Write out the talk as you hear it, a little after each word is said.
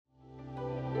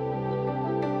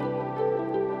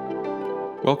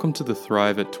Welcome to the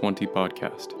Thrive at 20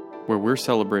 podcast, where we're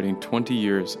celebrating 20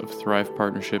 years of Thrive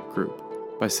Partnership Group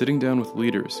by sitting down with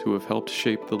leaders who have helped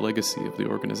shape the legacy of the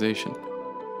organization.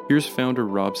 Here's founder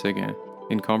Rob Seguin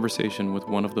in conversation with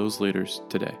one of those leaders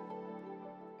today.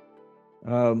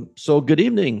 So good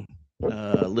evening,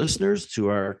 listeners, to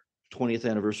our 20th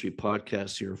anniversary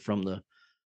podcast here from the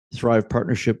Thrive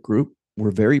Partnership Group.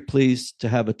 We're very pleased to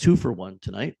have a 2-for-1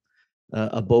 tonight.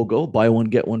 A BOGO, buy one,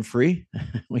 get one free.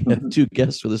 We have two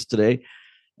guests with us today,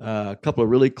 a couple of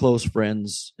really close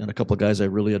friends and a couple of guys I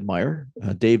really admire.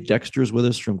 Dave Dexter is with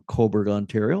us from Cobourg,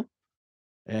 Ontario,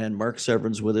 and Mark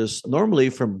Severin's with us, normally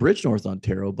from Bridgenorth,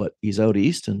 Ontario, but he's out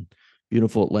east in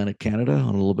beautiful Atlantic Canada on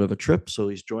a little bit of a trip, so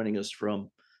he's joining us from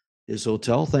his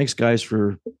hotel. Thanks, guys,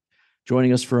 for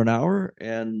joining us for an hour,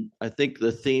 and I think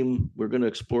the theme we're going to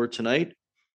explore tonight,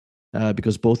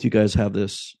 because both you guys have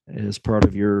this as part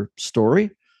of your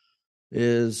story,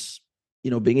 is,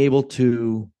 being able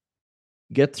to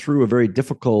get through a very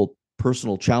difficult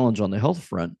personal challenge on the health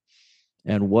front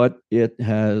and what it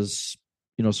has,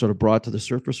 sort of brought to the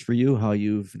surface for you, how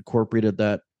you've incorporated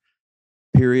that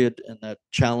period and that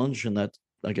challenge and that,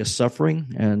 I guess,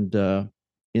 suffering and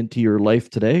into your life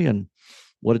today and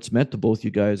what it's meant to both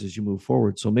you guys as you move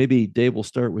forward. So maybe, Dave, we'll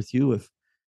start with you. If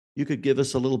you could give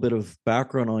us a little bit of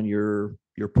background on your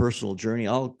personal journey.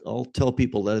 I'll tell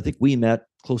people that I think we met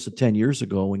close to 10 years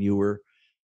ago when you were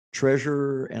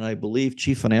treasurer and I believe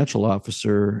chief financial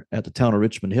officer at the town of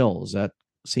Richmond Hill. Is that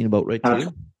seem about right to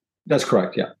you? That's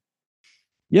correct. Yeah.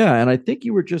 Yeah. And I think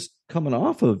you were just coming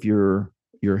off of your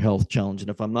health challenge. And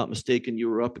if I'm not mistaken, you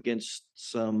were up against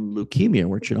some leukemia,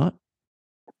 weren't you not?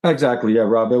 Exactly. Yeah,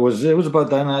 Rob. It was about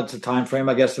then. That's the time frame.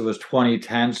 I guess it was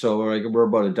 2010. So we're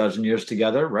about a dozen years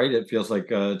together, right? It feels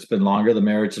like it's been longer. The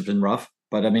marriage has been rough,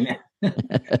 but I mean,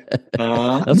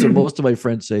 that's what most of my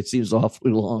friends say. It seems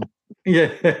awfully long.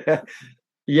 Yeah,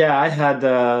 yeah. I had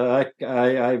I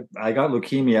got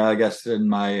leukemia, I guess, in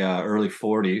my early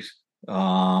 40s.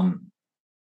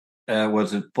 It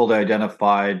wasn't fully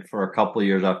identified for a couple of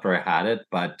years after I had it,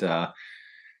 but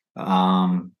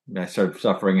I started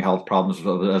suffering health problems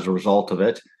as a result of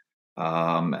it.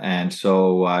 And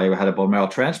so I had a bone marrow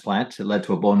transplant. It led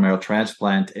to a bone marrow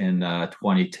transplant in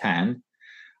 2010.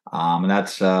 And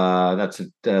that's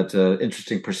an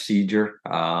interesting procedure.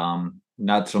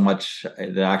 Not so much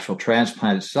the actual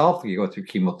transplant itself. You go through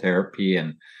chemotherapy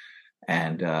and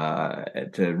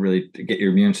to really get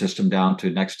your immune system down to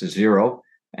next to zero.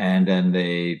 And then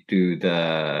they do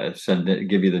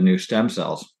give you the new stem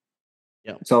cells.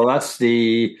 Yeah. So that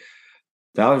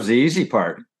was the easy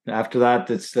part. After that,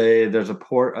 there's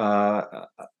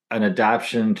an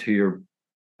adaptation to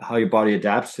how your body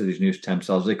adapts to these new stem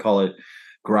cells. They call it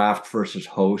graft versus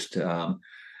host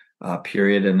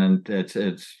period, and then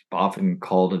it's often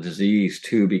called a disease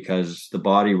too because the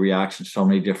body reacts in so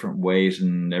many different ways,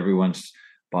 and everyone's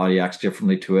body acts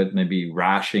differently to it. Maybe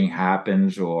rashing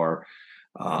happens, or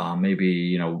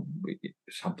maybe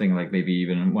something like maybe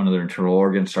even one of their internal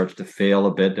organs starts to fail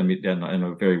a bit. I mean, in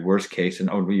a very worst case, and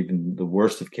even the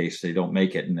worst of case, they don't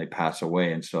make it and they pass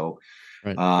away. And so,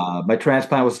 right. My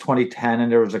transplant was 2010, and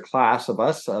there was a class of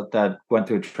us that went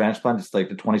through a transplant. It's like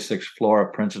the 26th floor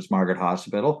of Princess Margaret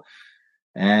Hospital,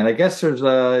 and I guess they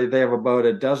have about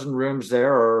a dozen rooms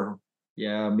there, or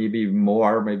maybe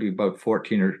more, maybe about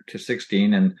 14 or to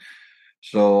 16, and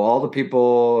so all the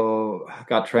people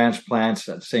got transplants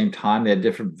at the same time. They had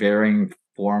different varying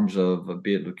forms of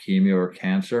be it leukemia or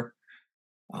cancer.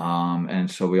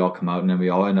 And so we all come out, and then we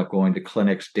all end up going to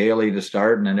clinics daily to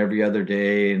start, and then every other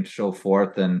day and so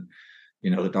forth. And,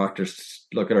 the doctors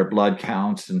look at our blood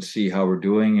counts and see how we're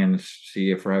doing and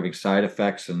see if we're having side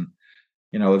effects. And,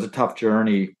 it was a tough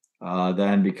journey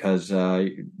then because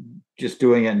just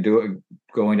doing it and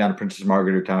going down to Princess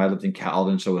Margaret every time. I lived in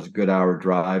Caledon, so it was a good hour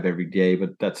drive every day,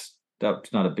 but that's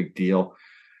not a big deal.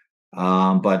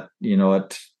 But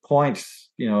at points,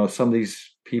 some of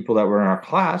these people that were in our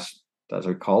class, as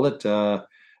we call it,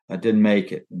 didn't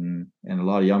make it, and a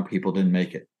lot of young people didn't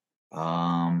make it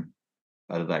out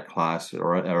of that class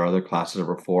or other classes that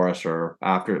were before us or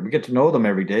after. We get to know them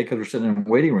every day because we're sitting in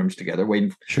waiting rooms together,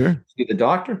 waiting to see the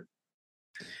doctor.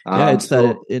 Yeah, it's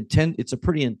a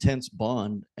pretty intense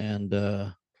bond,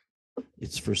 and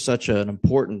it's for such an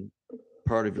important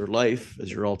part of your life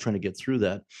as you're all trying to get through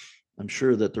that. I'm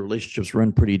sure that the relationships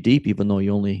run pretty deep, even though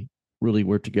you only really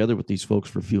were together with these folks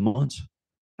for a few months.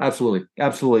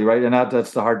 Absolutely, right, and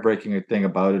that's the heartbreaking thing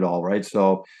about it all, right?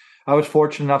 So, I was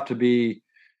fortunate enough to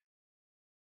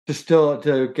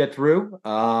get through,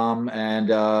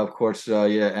 and of course,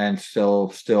 and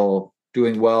still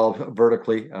doing well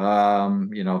vertically,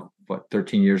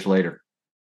 13 years later.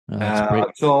 That's great.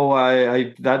 So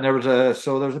I that never was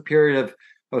so there was a period of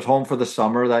I was home for the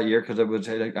summer that year because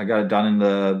I got it done in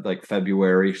the like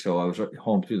February, so I was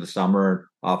home through the summer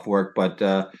off work. But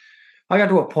I got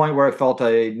to a point where I felt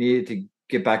I needed to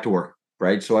get back to work,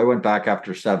 right? So I went back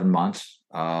after 7 months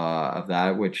of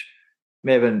that, which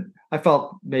may have been I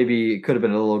felt maybe it could have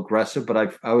been a little aggressive,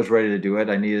 but I was ready to do it.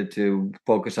 I needed to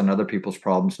focus on other people's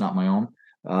problems, not my own.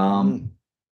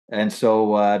 And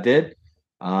so did.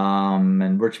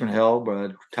 And Richmond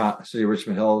Hill, City of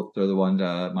Richmond Hill, they're the one,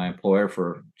 my employer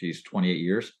for 28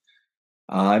 years,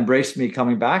 embraced me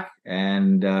coming back,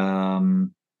 and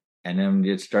then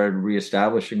it started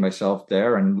reestablishing myself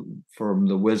there. And from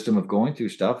the wisdom of going through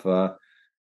stuff,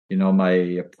 my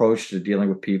approach to dealing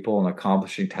with people and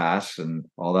accomplishing tasks and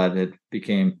all that, it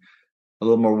became a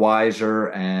little more wiser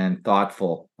and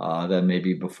thoughtful than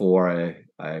maybe before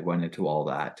I went into all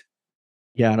that.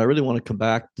 Yeah, and I really want to come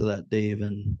back to that, Dave,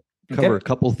 and cover a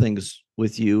couple of things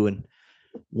with you. And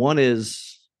one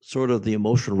is sort of the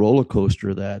emotional roller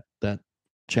coaster that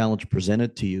challenge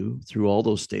presented to you through all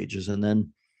those stages, and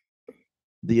then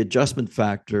the adjustment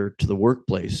factor to the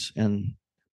workplace. And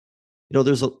there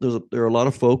are a lot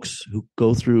of folks who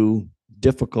go through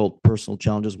difficult personal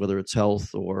challenges, whether it's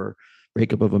health or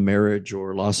breakup of a marriage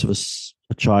or loss of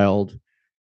a child.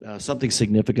 Something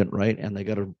significant, right? And they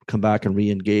got to come back and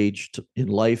re-engage in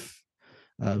life,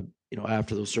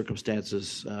 after those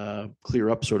circumstances clear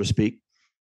up, so to speak.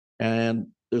 And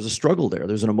there's a struggle there.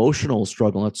 There's an emotional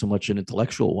struggle, not so much an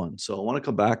intellectual one. So I want to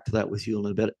come back to that with you in a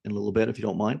little bit, if you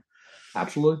don't mind.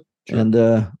 Absolutely. Sure. And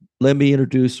let me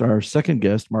introduce our second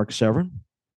guest, Mark Severin.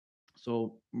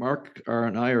 So Mark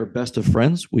and I are best of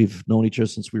friends. We've known each other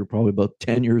since we were probably about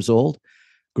 10 years old.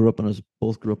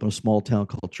 Both grew up in a small town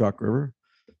called Chalk River.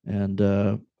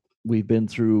 And we've been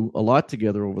through a lot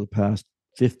together over the past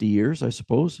 50 years, I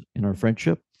suppose, in our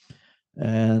friendship.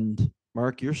 And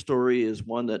Mark, your story is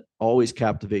one that always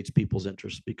captivates people's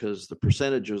interest, because the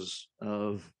percentages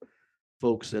of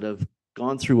folks that have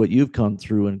gone through what you've gone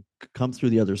through and come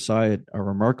through the other side are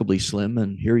remarkably slim.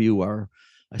 And here you are.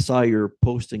 I saw your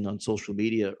posting on social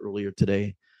media earlier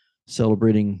today,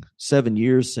 celebrating 7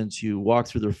 years since you walked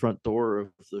through the front door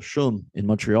of the CHUM in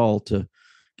Montreal to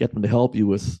get them to help you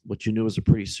with what you knew was a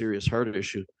pretty serious heart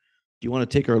issue. Do you want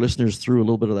to take our listeners through a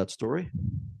little bit of that story?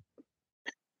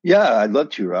 Yeah, I'd love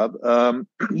to, Rob.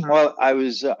 Well, I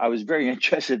was very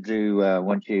interested to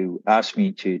when you asked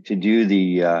me to do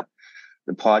the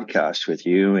podcast with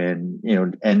you, and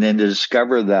and then to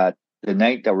discover that the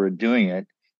night that we're doing it,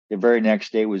 the very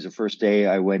next day was the first day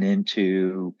I went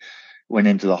into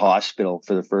the hospital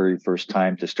for the very first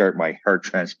time to start my heart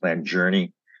transplant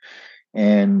journey.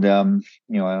 And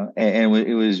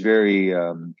it was very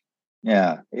I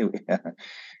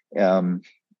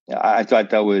thought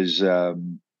that was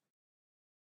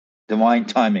divine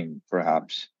timing,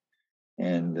 perhaps.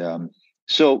 And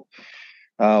so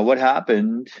what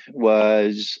happened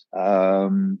was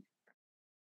about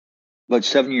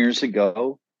 7 years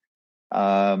ago,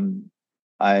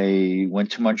 I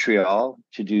went to Montreal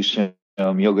to do some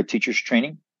yoga teachers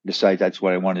training. Decided that's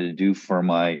what I wanted to do for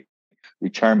my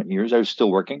retirement years. I was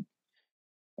still working,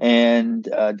 and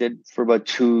did for about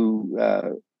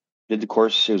did the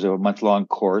course. It was a month-long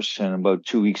course, and about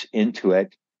 2 weeks into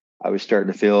it, I was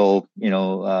starting to feel,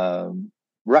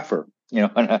 rougher.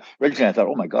 And originally I thought,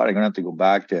 oh my God, I'm going to have to go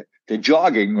back to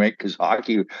jogging, right? Because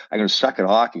hockey, I'm going to suck at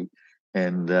hockey.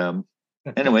 And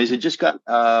anyways, it just got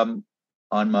on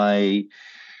my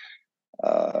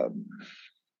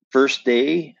first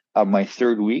day of my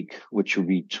third week, which will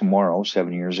be tomorrow,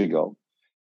 7 years ago.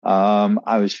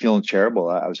 I was feeling terrible.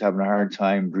 I was having a hard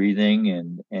time breathing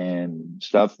and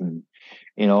stuff, and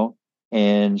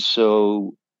and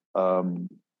so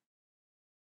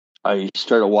I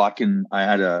started walking. I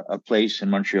had a place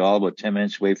in Montreal about 10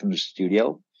 minutes away from the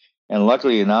studio, and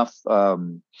luckily enough,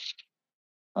 along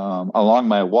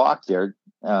my walk there,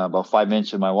 about 5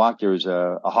 minutes of my walk, there was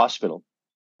a hospital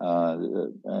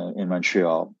in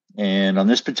Montreal. And on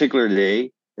this particular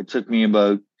day, it took me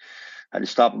I had to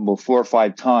stop about 4 or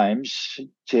 5 times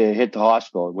to hit the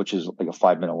hospital, which is like a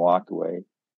 5-minute walk away.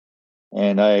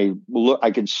 And I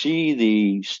could see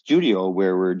the studio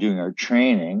where we're doing our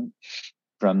training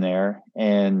from there,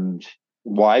 and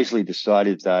wisely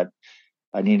decided that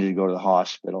I needed to go to the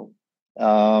hospital.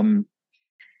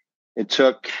 It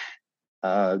took,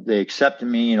 they accepted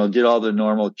me, did all the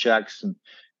normal checks, and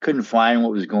couldn't find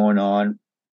what was going on.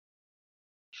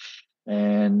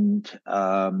 And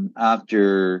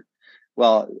after,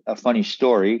 well, a funny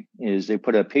story is they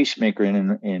put a pacemaker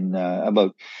in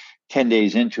about 10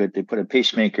 days into it. They put a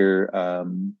pacemaker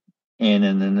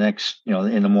in the next,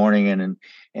 in the morning and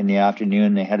in the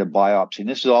afternoon, they had a biopsy. And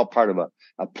this is all part of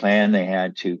a plan they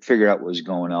had to figure out what was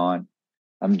going on.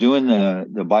 I'm doing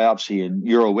the biopsy, and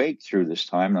you're awake through this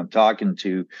time. And I'm talking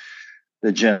to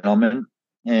the gentleman,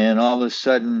 and all of a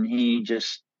sudden he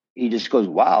just goes,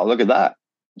 "Wow, look at that."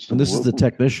 So, and this is the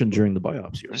technician during the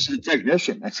biopsy, right? This is the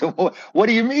technician. I said, "Well, what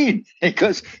do you mean?" He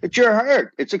goes, "It's your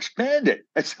heart. It's expanded."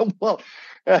 I said, "Well,"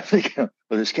 I think, "well,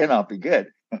 this cannot be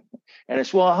good." And I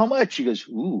said, "Well, how much?" He goes,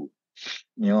 "Ooh,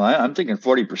 I'm thinking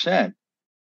 40%.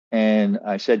 And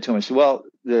I said to him, I said, "Well,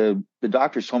 the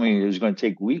doctors told me it was going to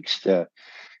take weeks to,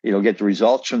 get the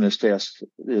results from this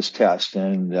test."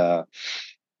 And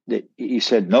he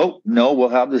said, "No, we'll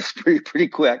have this pretty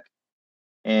quick."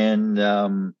 And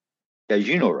as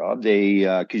you know, Rob, they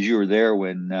because you were there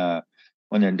when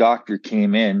the doctor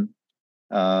came in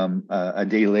a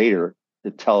day later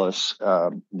to tell us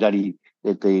that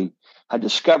they had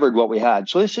discovered what we had.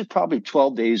 So this is probably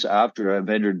 12 days after I've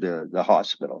entered the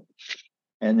hospital.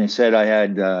 And they said I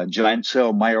had giant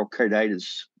cell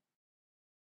myocarditis,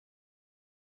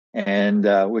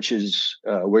 and which is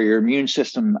where your immune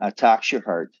system attacks your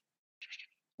heart.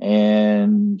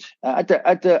 And at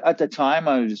the time,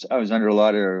 I was under a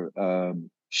lot of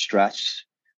stress.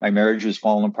 My marriage was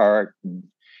falling apart, and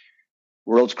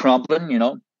world's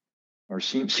crumbling, or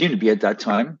seemed to be at that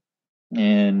time.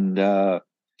 And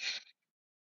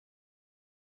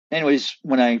anyways,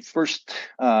 when I first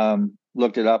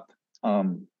looked it up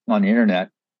on the internet,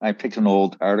 I picked an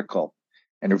old article,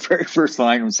 and the very first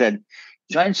line said,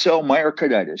 "Giant cell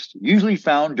myocarditis, usually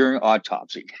found during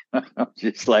autopsy."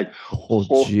 Just like,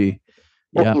 oh, gee.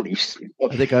 Yeah.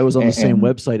 I think I was on the same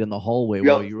website in the hallway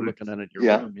while you were looking at it in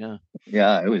your room. Yeah.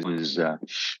 Yeah. It was, and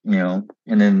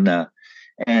then,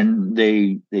 and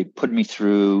they put me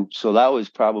through. So that was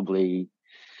probably,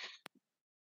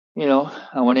 I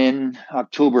went in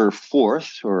October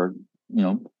 4th, or,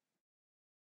 in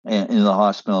the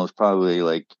hospital. It was probably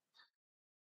like,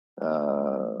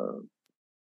 that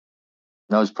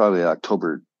was probably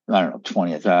October, I don't know,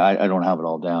 20th. I don't have it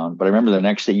all down, but I remember the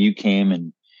next day you came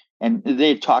and they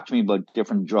had talked to me about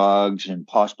different drugs and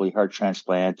possibly heart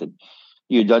transplant. And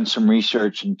you had done some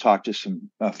research and talked to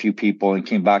a few people, and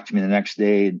came back to me the next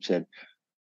day and said,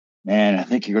 "Man, I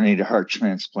think you're going to need a heart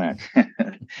transplant."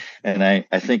 And I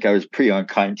think I was pretty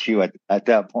unkind to you at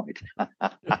that point.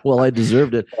 Well, I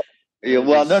deserved it. Yeah,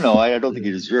 well, no, I don't think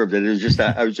you deserved it. It was just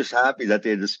that I was just happy that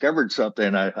they had discovered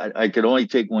something. I could only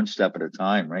take one step at a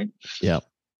time, right? Yeah.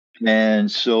 And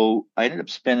so I ended up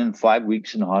spending 5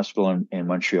 weeks in the hospital in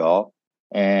Montreal.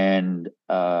 And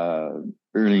I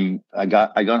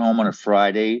got home on a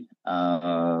Friday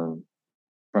from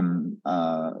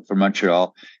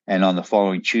Montreal, and on the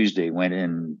following Tuesday went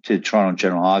in to Toronto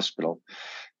General Hospital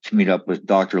to meet up with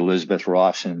Dr. Elizabeth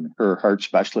Ross and her heart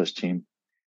specialist team.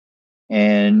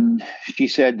 And she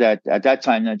said that at that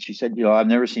time, she said, "I've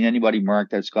never seen anybody,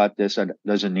 Mark, that's got this that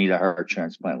doesn't need a heart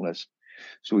transplant list."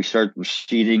 So we started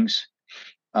proceedings.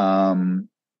 And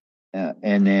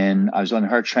then I was on the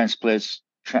heart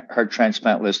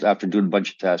transplant list after doing a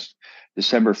bunch of tests,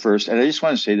 December 1st. And I just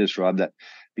want to say this, Rob, that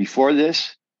before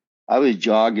this, I was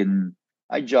jogging.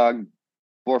 I jogged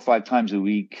 4 or 5 times a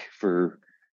week for,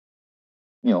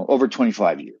 over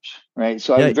 25 years. Right.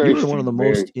 So I was you were one of the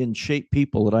most in shape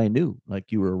people that I knew.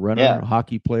 Like, you were a runner, a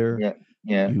hockey player. Yeah.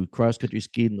 Yeah. You cross country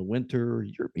skied in the winter.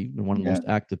 You're even one of the most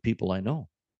active people I know.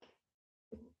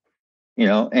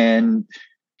 And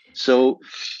so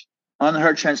on the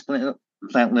heart transplant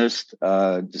list,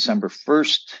 December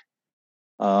 1st,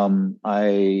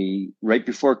 right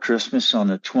before Christmas on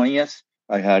the 20th,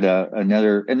 I had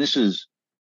another, and this is,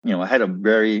 I had a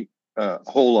very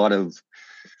whole lot of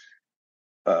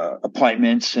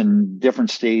appointments and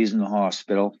different stays in the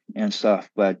hospital and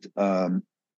stuff. But on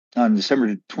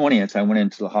December 20th, I went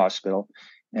into the hospital,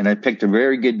 and I picked a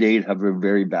very good day to have a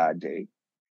very bad day.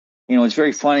 It's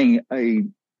very funny.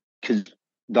 Because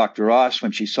Dr. Ross,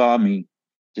 when she saw me,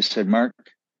 just said, "Mark,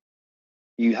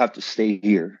 you have to stay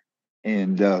here,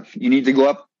 and you need to go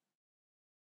up.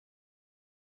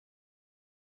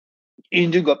 You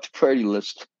need to go up to priority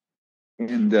list."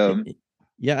 And and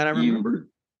I remember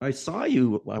I saw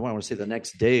you. I want to say the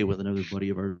next day with another buddy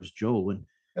of ours, Joe, and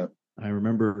I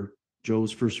remember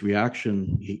Joe's first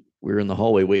reaction. We were in the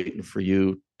hallway waiting for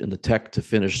you and the tech to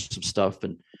finish some stuff,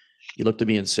 and he looked at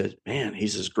me and said, "Man,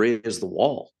 he's as gray as the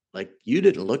wall. Like, you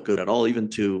didn't look good at all, even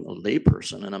to a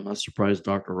layperson." And I'm not surprised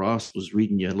Dr. Ross was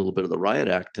reading you a little bit of the Riot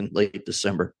Act in late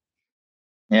December.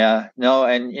 Yeah, no,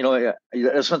 and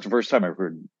that's not the first time I've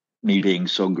heard me being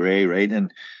so gray, right?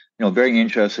 And very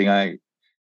interesting. I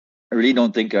really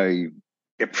don't think I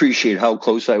appreciate how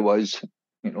close I was,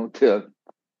 to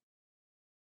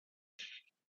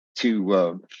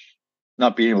to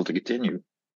not being able to continue.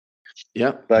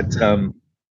 Yeah. But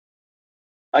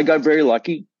I got very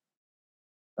lucky.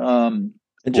 And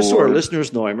just so our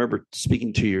listeners know, I remember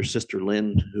speaking to your sister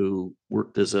Lynn, who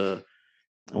worked as I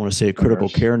want to say a critical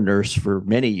care nurse for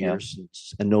many years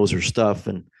and knows her stuff.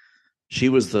 And she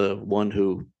was the one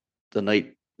who, the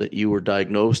night that you were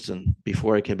diagnosed and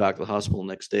before I came back to the hospital the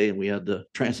next day and we had the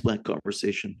transplant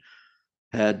conversation,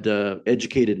 had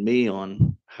educated me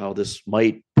on how this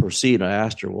might proceed. I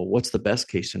asked her, well, what's the best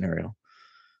case scenario?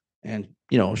 And,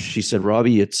 she said,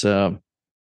 Robbie, it's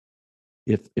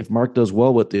if Mark does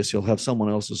well with this, he'll have someone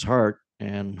else's heart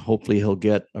and hopefully he'll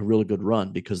get a really good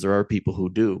run, because there are people who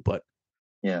do, but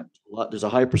there's a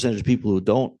high percentage of people who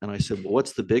don't. And I said, well,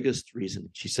 what's the biggest reason?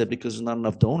 She said, because there's not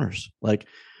enough donors. Like,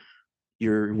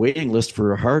 your waiting list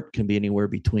for a heart can be anywhere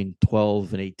between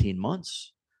 12 and 18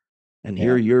 months. And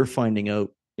here you're finding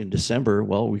out in December,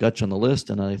 well, we got you on the list.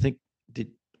 And I think,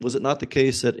 was it not the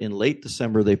case that in late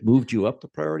December, they've moved you up the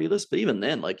priority list? But even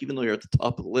then, like, even though you're at the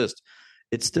top of the list,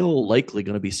 it's still likely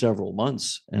going to be several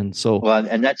months. And so, well,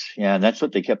 and that's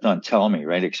what they kept on telling me,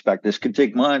 right? Expect this could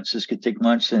take months.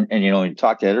 And you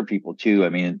talk to other people too. I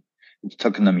mean, it's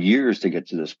taken them years to get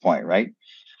to this point, right?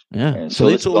 Yeah. And so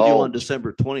they told you on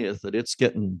December 20th that it's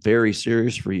getting very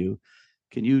serious for you.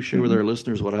 Can you share with our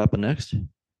listeners what happened next?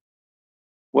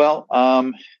 Well,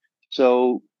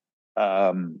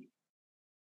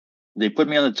 they put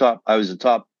me on the top. I was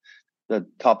the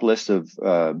top list of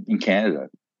in Canada.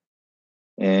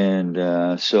 And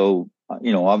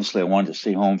obviously I wanted to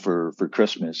stay home for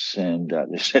Christmas, and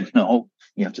they said, no,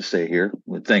 you have to stay here.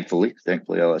 Well, thankfully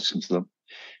I listened to them.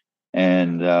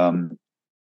 And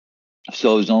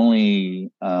so it was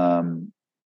only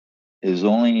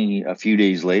a few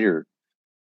days later.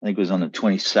 I think it was on the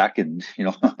 22nd.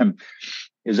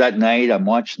 It was that night. I'm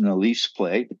watching the Leafs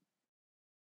play,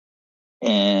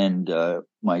 and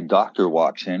my doctor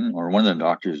walks in, or one of the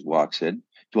doctors walks in.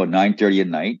 It's about 9:30 at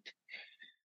night,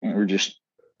 and we're just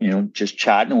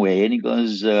chatting away. And he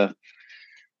goes,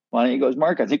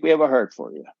 Mark, I think we have a heart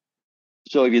for you.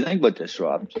 So if you think about this,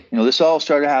 Rob, this all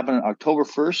started happening October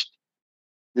 1st.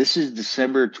 This is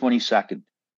December 22nd.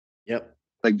 Yep.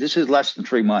 Like, this is less than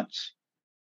 3 months.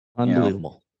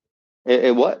 Unbelievable.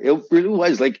 It really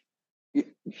was. Like,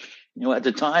 at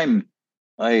the time,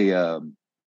 I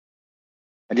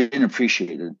didn't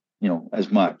appreciate it,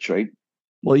 as much, right?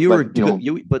 Well,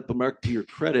 but Mark, to your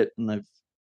credit, and I've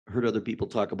heard other people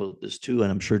talk about this too,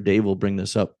 and I'm sure Dave will bring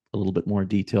this up a little bit more in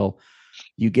detail.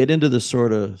 You get into this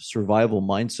sort of survival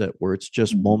mindset where it's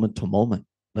just moment to moment.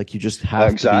 Like, you just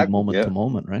have to be moment to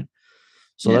moment, right?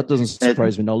 So that doesn't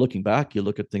surprise me. Now, looking back, you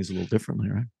look at things a little differently,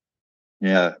 right?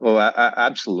 Yeah, well,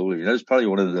 absolutely. That's probably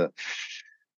one of the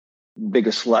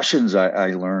biggest lessons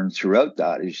I learned throughout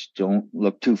that is don't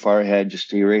look too far ahead. Just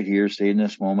stay right here, stay in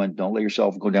this moment. Don't let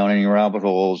yourself go down any rabbit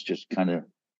holes. Just kind of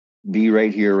be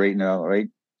right here, right now, right?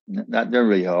 That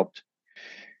really helped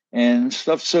and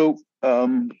stuff. So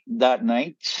that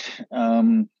night,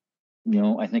 I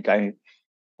think I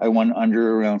went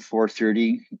under around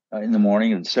 4:30 in the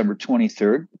morning of December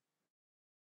 23rd,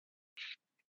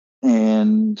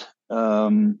 and I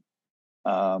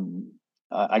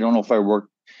don't know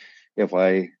if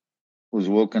I was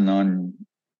woken on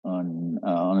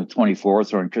the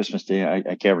 24th or on Christmas Day.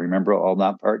 I can't remember all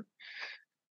that part,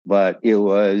 but it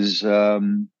was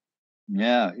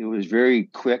it was very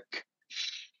quick,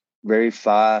 very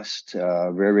fast,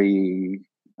 very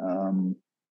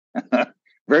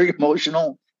very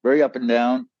emotional, very up and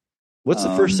down. What's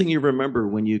the first thing you remember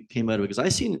when you came out of it? Because I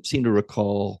seem to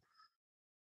recall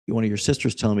one of your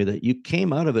sisters telling me that you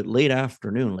came out of it late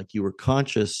afternoon, like you were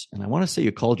conscious, and I want to say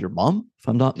you called your mom, if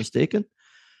I'm not mistaken.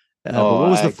 But what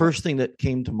was the first thing that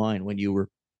came to mind when you were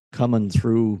coming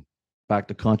through back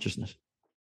to consciousness?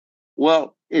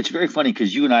 Well, it's very funny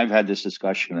because you and I have had this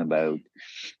discussion about,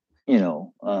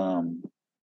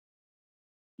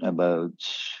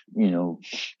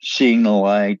 seeing the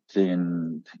light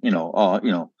and,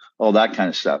 all that kind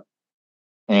of stuff.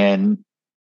 And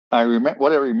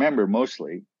what I remember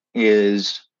mostly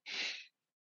is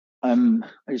I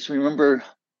just remember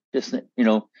just,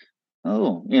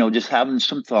 just having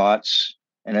some thoughts.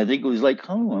 And I think it was like,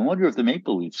 I wonder if the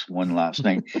Maple Leafs won last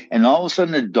night. And all of a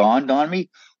sudden it dawned on me,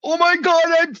 oh my God,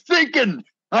 I'm thinking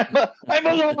I'm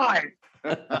alive.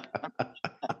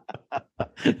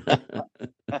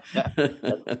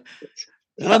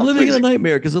 And I'm living in a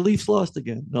nightmare because the Leafs lost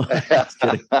again. No, just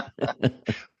kidding.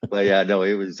 But yeah, no,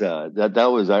 it was that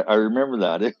was I remember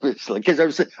that. It was like, because I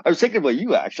was thinking about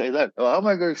you actually. That how am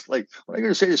I going to what am I going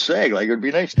to say to Seg? Like, it'd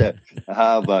be nice to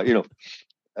have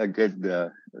a good,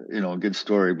 a good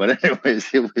story. But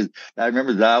anyways, I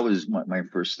remember that was my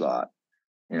first thought,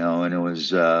 and it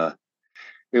was a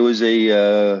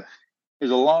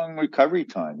long recovery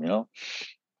time,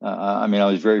 I mean, I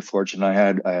was very fortunate. I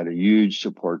had a huge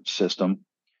support system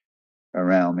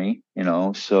around me,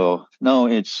 so no,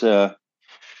 it's,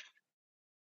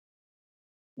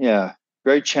 yeah,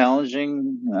 very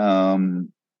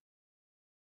challenging.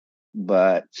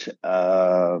 But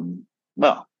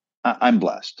well, I'm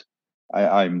blessed.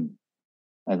 I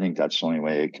think that's the only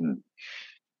way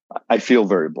I feel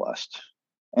very blessed.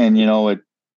 And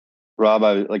Rob,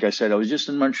 like I said, I was just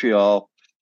in Montreal,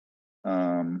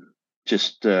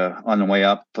 just on the way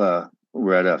up.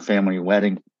 We're at a family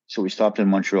wedding, so we stopped in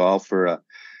Montreal for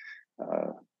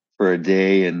a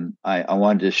day, and I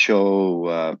wanted to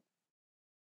show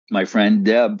my friend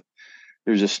Deb.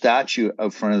 There's a statue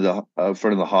out front of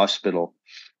the hospital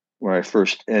where I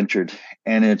first entered,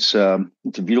 and it's a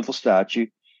beautiful statue,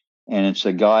 and it's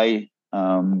a guy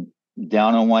down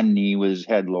on one knee with his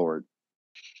head lowered.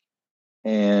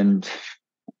 And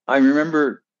I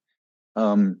remember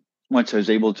once I was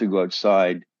able to go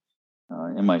outside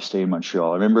in my stay in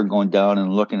Montreal, I remember going down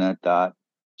and looking at that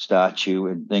statue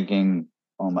and thinking,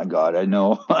 "Oh my God, I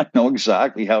know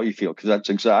exactly how you feel, because that's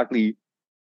exactly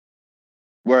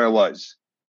where I was."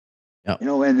 Yeah.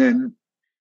 And then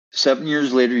 7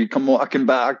 years later, you come walking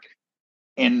back,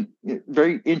 and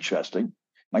very interesting.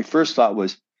 My first thought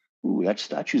was, "Ooh, that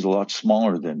statue's a lot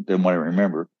smaller than what I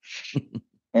remember."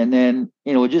 And then,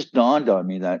 it just dawned on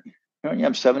me that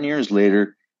I'm 7 years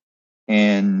later,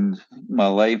 and my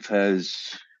life I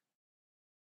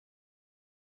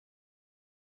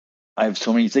have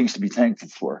so many things to be thankful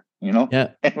for,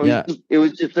 Yeah. And it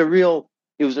was just a real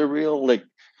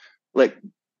like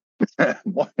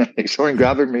someone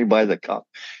grabbing me by the cup,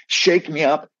 shake me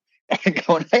up, and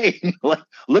going, "Hey, look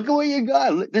at what you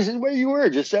got. This is where you were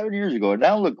just 7 years ago. And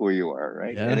now look where you are."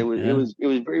 Right. Yeah, And it was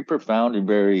very profound and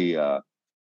very,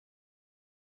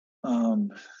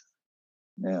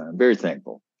 very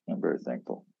thankful. I'm very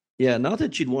thankful. Yeah. Not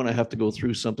that you'd want to have to go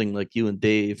through something like you and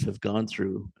Dave have gone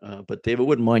through, but Dave, I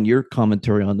wouldn't mind your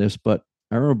commentary on this, but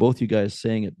I remember both you guys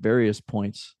saying at various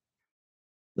points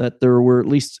that there were at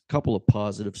least a couple of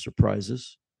positive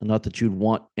surprises. And not that you'd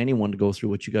want anyone to go through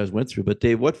what you guys went through, but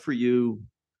Dave, what for you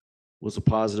was a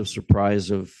positive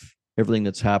surprise of everything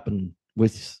that's happened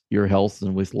with your health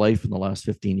and with life in the last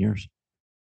 15 years?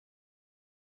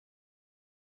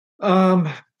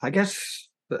 I guess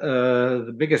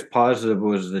the biggest positive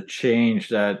was the change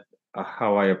that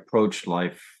how I approached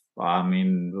life. I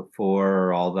mean,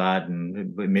 before all that, and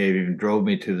it maybe even drove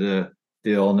me to the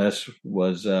illness,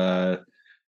 was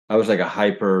I was like a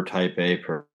hyper type A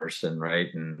person, right?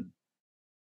 And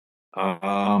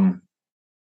I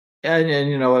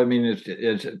mean,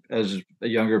 it's as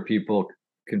younger people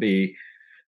can be,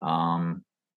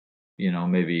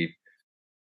 maybe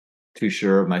too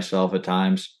sure of myself at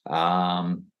times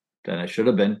than I should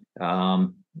have been,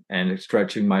 and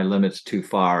stretching my limits too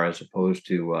far, as opposed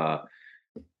to,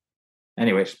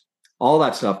 anyways, all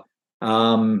that stuff.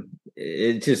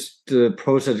 It just the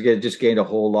process just gained a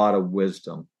whole lot of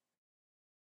wisdom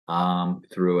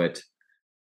through it.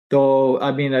 Though,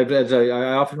 I mean, as I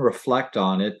often reflect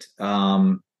on it,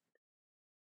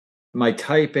 my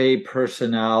type A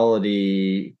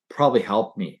personality probably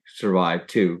helped me survive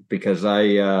too, because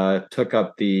I took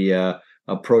up the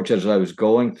approach as I was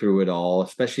going through it all,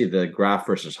 especially the graft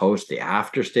versus host, the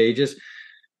after stages.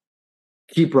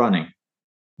 Keep running,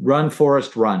 run,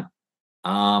 Forrest, run.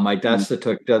 That's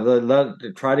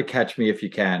the try to catch me if you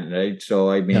can, right? So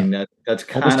I mean, that's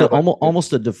kind of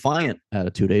almost a defiant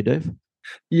attitude, eh, Dave?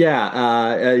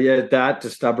 Yeah, that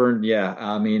stubborn. Yeah,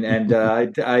 I mean, and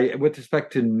I with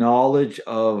respect to knowledge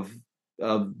of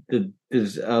the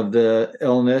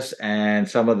illness and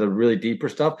some of the really deeper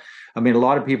stuff. I mean, a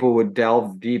lot of people would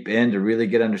delve deep in to really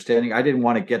get understanding. I didn't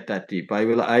want to get that deep.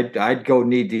 I'd go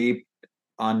knee deep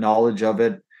on knowledge of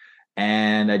it,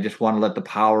 and I just want to let the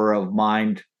power of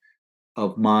mind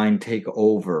take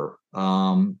over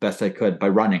best I could by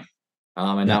running,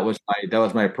 and that was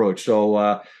my approach.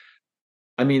 So.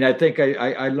 I mean, I think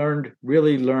I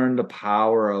really learned the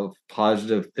power of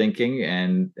positive thinking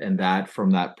and that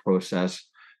from that process.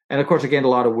 And of course, I gained a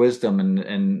lot of wisdom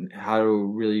and how to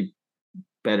really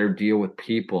better deal with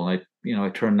people. And I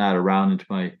turned that around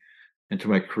into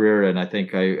my career. And I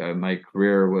think my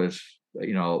career was,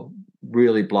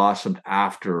 really blossomed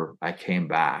after I came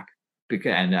back,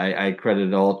 and I credit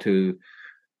it all to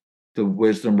the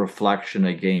wisdom reflection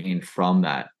I gained from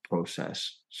that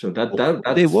process. So that's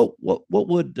Dave, what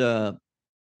would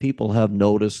people have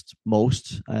noticed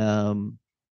most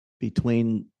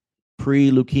between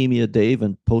pre-leukemia Dave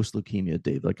and post-leukemia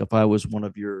Dave. Like if I was one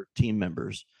of your team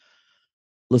members,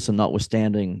 listen,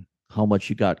 notwithstanding how much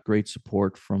you got great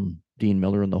support from Dean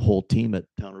Miller and the whole team at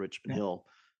Town of Richmond Hill,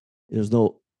 there's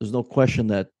no question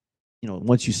that,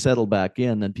 once you settle back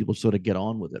in, then people sort of get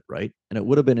on with it, right? And it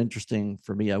would have been interesting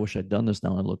for me, I wish I'd done this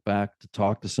now and look back, to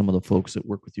talk to some of the folks that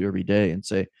work with you every day and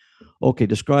say, okay,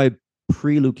 describe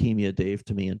pre-leukemia Dave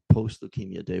to me and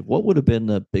post-leukemia Dave. What would have been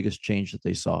the biggest change that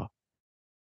they saw?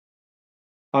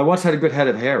 I once had a good head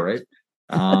of hair, right?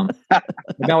 Now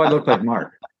I look like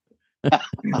Mark. I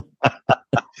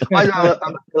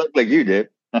look like you, Dave.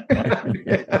 I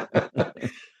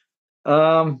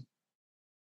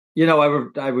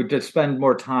would just spend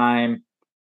more time.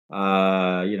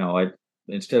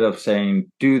 Instead of saying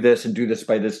do this and do this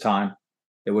by this time,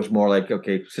 it was more like,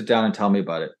 okay, sit down and tell me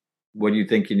about it. What do you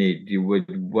think you need? What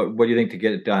do you think to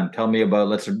get it done? Tell me about.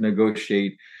 Let's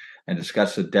negotiate and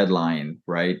discuss a deadline,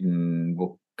 right? And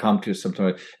we'll come to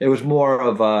something. It was more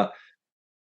of a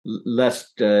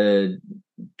less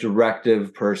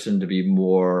directive person to be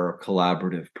more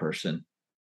collaborative person,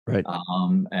 right?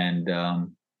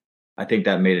 I think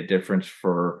that made a difference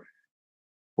for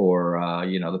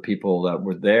the people that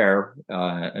were there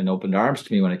and opened arms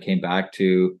to me when I came back,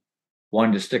 to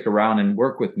wanting to stick around and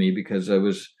work with me, because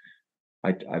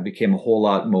I became a whole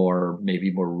lot more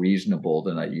reasonable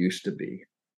than I used to be.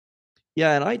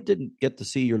 Yeah, and I didn't get to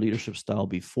see your leadership style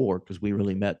before, because we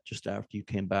really met just after you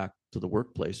came back to the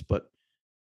workplace. But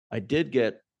I did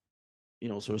get,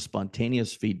 sort of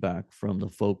spontaneous feedback from the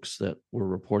folks that were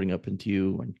reporting up into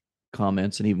you, and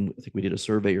comments, and even I think we did a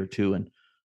survey or two. And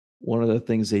one of the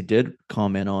things they did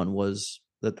comment on was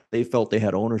that they felt they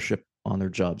had ownership on their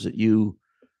jobs, that you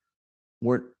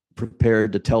weren't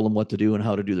prepared to tell them what to do and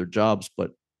how to do their jobs,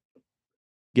 but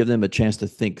give them a chance to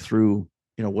think through,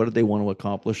 what did they want to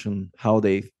accomplish and how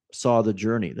they saw the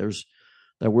journey. There's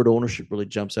that word ownership really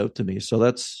jumps out to me. So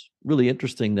that's really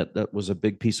interesting that was a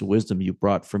big piece of wisdom you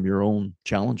brought from your own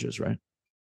challenges, right?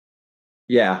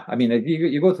 Yeah. I mean,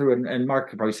 you go through, and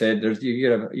Mark could probably say it,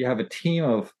 you have a team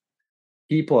of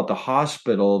people at the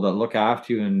hospital that look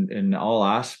after you in all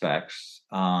aspects.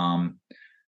 And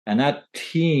that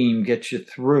team gets you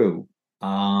through.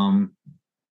 And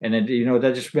then,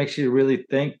 that just makes you really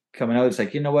think coming out. It's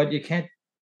like, you know what,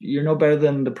 you're no better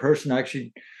than the person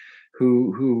actually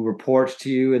who reports to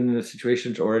you in the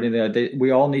situations or anything. We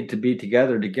all need to be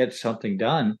together to get something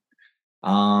done.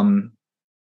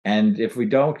 And if we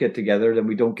don't get together, then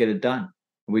we don't get it done.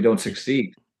 We don't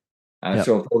succeed.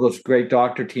 So if all those great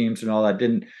doctor teams and all that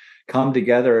didn't come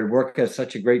together and work as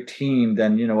such a great team,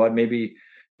 then you know what, maybe,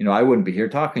 I wouldn't be here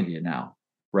talking to you now,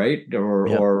 right?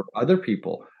 Or other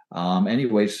people.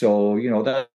 Anyway, so,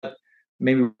 that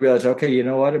made me realize, okay, you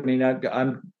know what? I mean,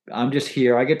 I'm just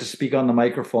here. I get to speak on the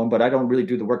microphone, but I don't really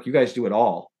do the work. You guys do it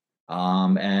all.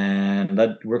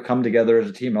 And we'll come together as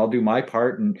a team. I'll do my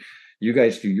part, and you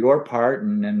guys do your part,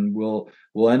 and then we'll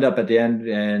end up at the end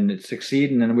and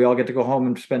succeed, and then we all get to go home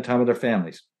and spend time with our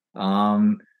families.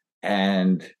 I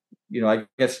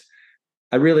guess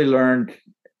I really learned,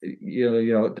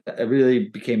 I really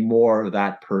became more of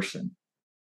that person,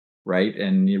 right?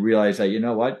 And you realize that, you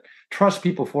know what, trust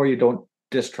people before you don't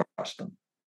distrust them.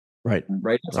 Right.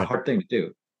 That's a hard thing to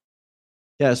do.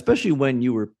 Yeah, especially when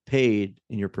you were paid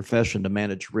in your profession to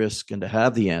manage risk and to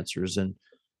have the answers. And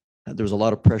there was a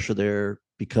lot of pressure there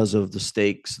because of the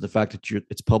stakes, the fact that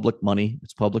it's public money,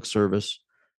 it's public service,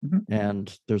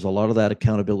 and there's a lot of that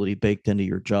accountability baked into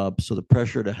your job. So the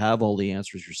pressure to have all the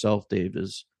answers yourself, Dave,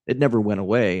 it never went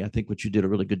away. I think what you did a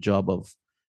really good job of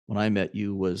when I met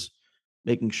you was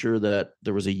making sure that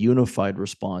there was a unified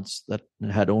response that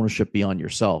had ownership beyond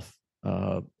yourself.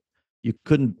 You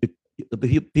couldn't,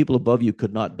 the people above you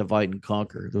could not divide and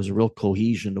conquer. There was a real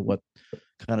cohesion to what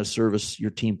kind of service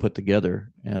your team put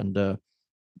together. And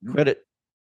credit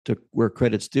to where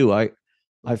credit's due. I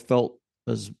felt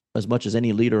as much as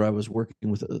any leader I was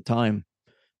working with at the time,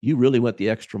 you really went the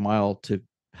extra mile to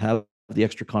have the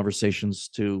extra conversations,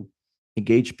 to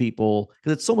engage people,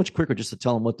 because it's so much quicker just to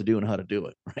tell them what to do and how to do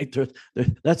it, right?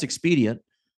 That's expedient,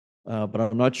 but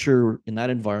I'm not sure in that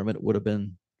environment it would have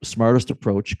been the smartest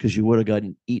approach, because you would have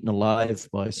gotten eaten alive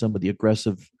by some of the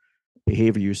aggressive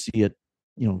behavior you see at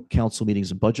council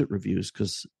meetings and budget reviews,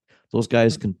 because those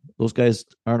guys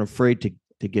aren't afraid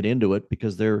to get into it,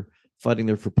 because they're fighting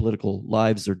there for political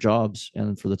lives, their jobs,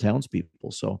 and for the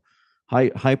townspeople. So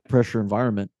high pressure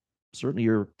environment. Certainly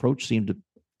your approach seemed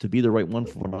to be the right one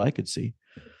from what I could see.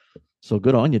 So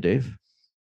good on you, Dave.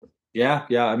 Yeah.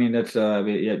 I mean, that's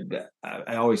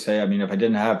I always say, I mean, if I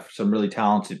didn't have some really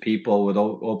talented people with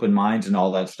open minds and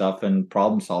all that stuff and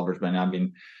problem solvers, man, I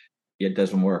mean, it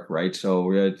doesn't work, right?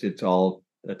 So it's all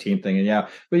a team thing. And yeah,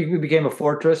 we became a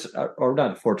fortress, or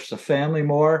not a fortress, a family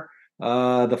more.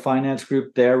 The finance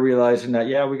group there realizing that,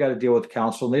 yeah, we got to deal with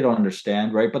council. And they don't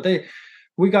understand, right? But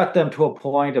we got them to a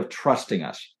point of trusting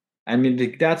us. I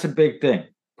mean, that's a big thing.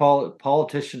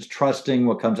 Politicians trusting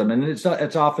what comes up, and it's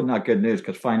often not good news,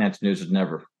 because finance news is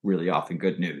never really often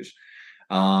good news.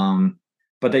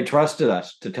 But they trusted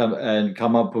us to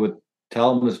come up with,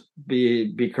 tell them to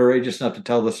be courageous enough to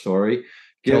tell the story,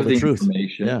 give the truth.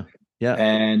 information, Yeah,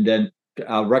 and then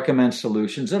recommend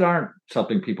solutions that aren't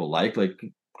something people like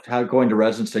how going to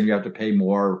residents saying you have to pay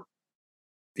more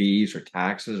fees or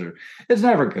taxes, or it's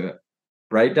never good,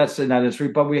 right? That's in that industry,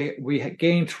 but we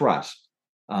gain trust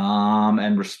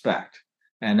and respect,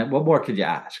 and what more could you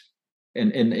ask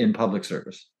in public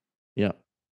service? Yeah.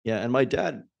 And my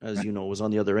dad, as you know, was on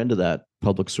the other end of that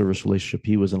public service relationship.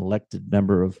 He was an elected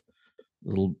member of a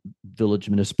little village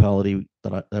municipality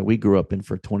that we grew up in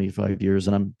for 25 years,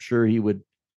 and I'm sure he would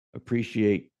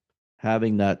appreciate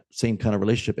having that same kind of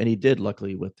relationship. And he did,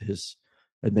 luckily, with his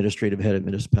administrative head of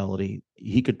municipality.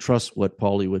 He could trust what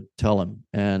Paulie would tell him.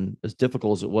 And as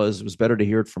difficult as it was better to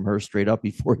hear it from her straight up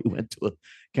before he went to a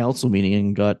council meeting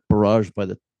and got barraged by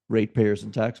the ratepayers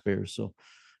and taxpayers. So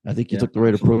I think you took the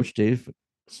right approach, Dave.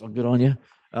 So good on you.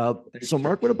 So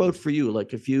Mark, what about for you?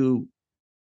 Like, if you've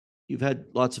had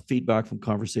lots of feedback from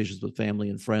conversations with family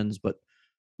and friends, but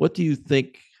what do you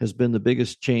think has been the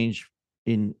biggest change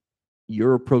in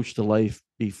your approach to life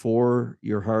before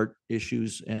your heart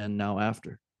issues and now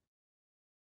after?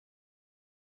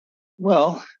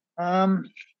 Well, Well,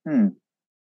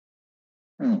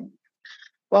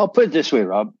 I'll put it this way,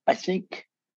 Rob. I think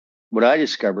what I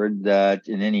discovered, that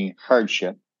in any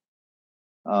hardship,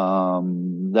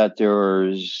 that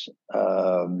there's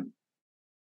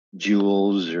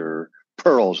jewels or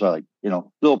pearls, like,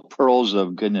 little pearls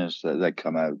of goodness that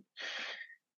come out.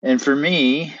 And for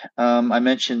me, I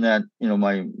mentioned that,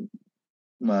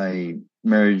 my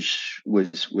marriage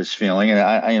was failing, and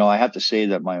I have to say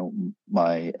that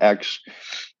my ex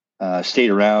stayed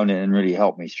around and really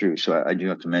helped me through. So I do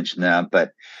have to mention that.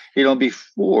 But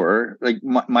before, like,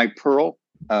 my pearl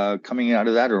coming out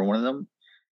of that, or one of them,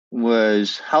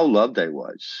 was how loved I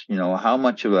was. How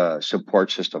much of a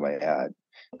support system I had.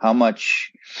 How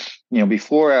much,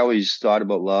 before, I always thought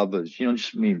about love as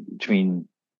just me between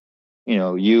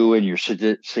you and your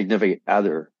significant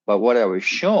other. But what I was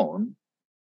shown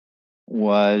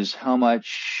was how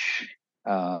much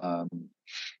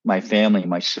my family,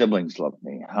 my siblings loved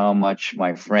me, how much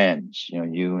my friends,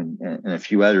 you and a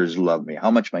few others loved me,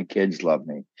 how much my kids loved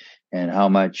me, and how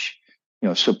much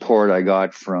support I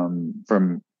got from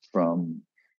to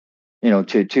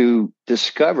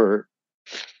discover.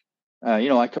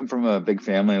 I come from a big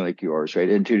family like yours, right?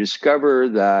 And to discover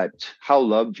that how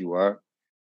loved you are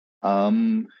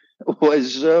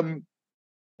was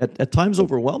at times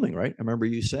overwhelming, right? I remember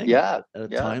you saying at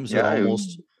times it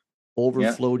almost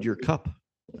overflowed your cup.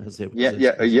 Exactly.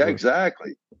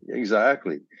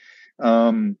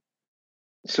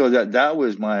 So that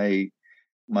was my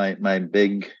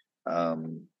big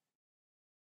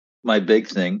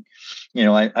thing.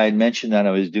 I had mentioned that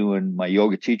I was doing my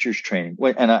yoga teachers training,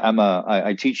 and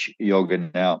I teach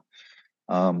yoga now.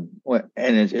 And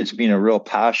it's been a real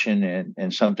passion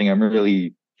and something I'm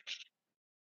really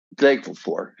thankful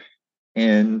for.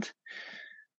 And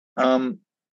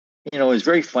it's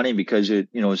very funny because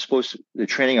the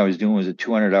training I was doing was a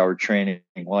 200-hour training.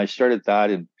 Well, I started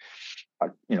that in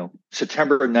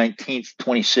September 19th,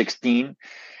 2016,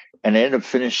 and I ended up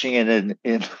finishing it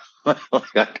in I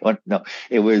don't know.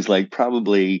 It was like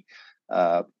probably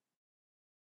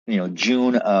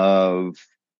June of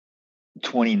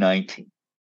 2019.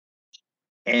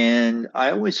 And I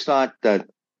always thought that,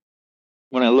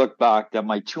 when I look back, that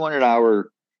my 200-hour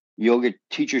yoga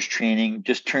teachers training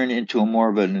just turned into a more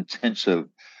of an intensive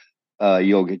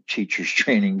yoga teachers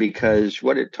training, because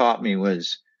what it taught me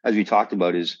was, as we talked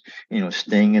about, is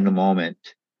staying in the moment,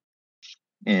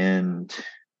 and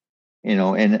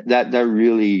and that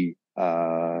really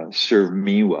served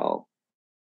me well.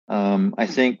 I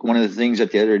think one of the things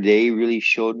that the other day really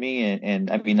showed me, and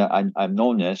I mean, I've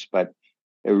known this, but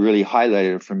it really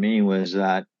highlighted it for me, was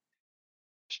that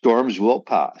storms will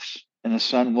pass and the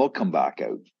sun will come back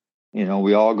out.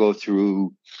 We all go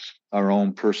through our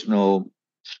own personal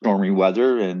stormy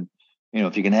weather, and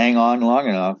if you can hang on long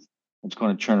enough, it's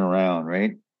going to turn around,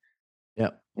 right?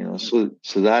 Yeah. So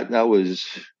that was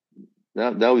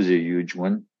a huge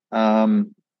one. How's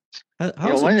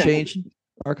it changed,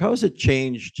 Mark? How has it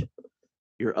changed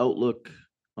your outlook?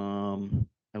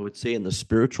 I would say in the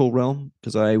spiritual realm,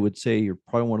 because I would say you're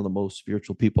probably one of the most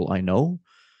spiritual people I know.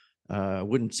 I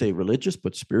wouldn't say religious,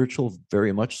 but spiritual,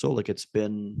 very much so. Like it's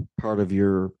been part of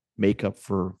your makeup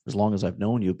for as long as I've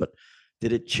known you. But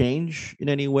did it change in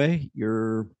any way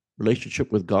your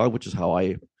relationship with God, which is how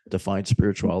I define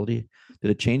spirituality?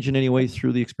 Did it change in any way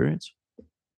through the experience?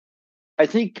 I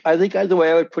think the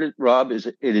way I would put it, Rob, is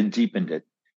it deepened it.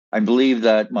 I believe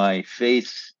that my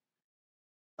faith.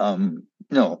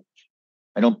 No,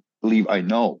 I don't believe I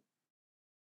know.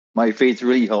 My faith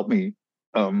really helped me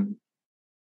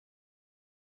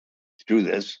through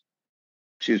this.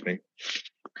 Excuse me.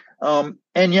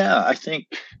 And yeah, I think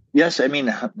yes. I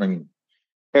mean,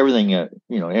 everything.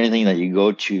 Anything that you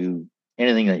go to,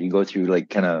 anything that you go through, like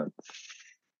kind of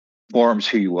forms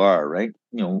who you are, right?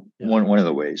 Yeah. One of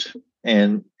the ways.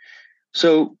 And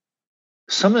so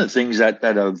some of the things that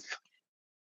have,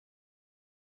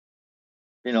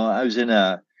 I was in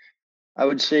I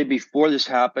would say before this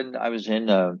happened, I was in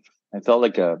I felt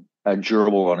like a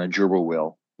gerbil on a gerbil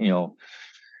wheel,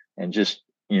 and just,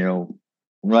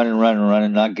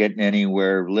 running, not getting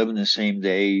anywhere, living the same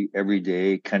day every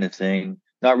day kind of thing,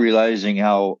 not realizing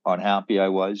how unhappy I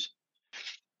was,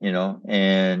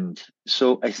 and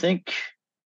so I think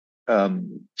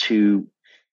to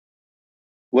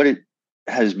what it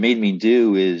has made me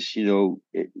do is, you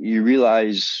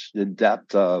realize the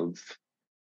depth of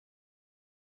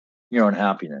your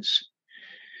unhappiness,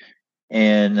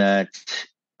 and that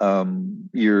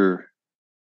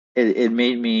it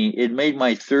made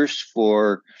my thirst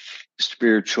for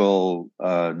spiritual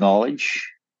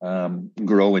knowledge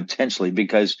grow intensely,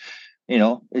 because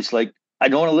it's like I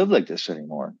don't want to live like this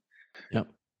anymore. Yep.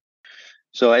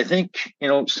 So I think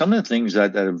some of the things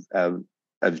that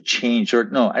have changed, or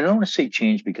no, I don't want to say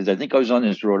changed, because I think I was on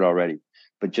this road already,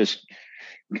 but just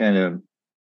kind of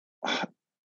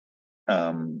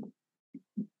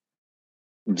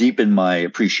deepen my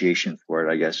appreciation for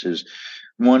it, I guess.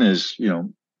 One is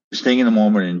staying in the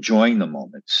moment, enjoying the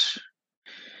moments.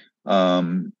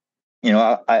 I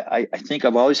think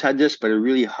I've always had this, but it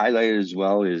really highlighted as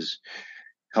well is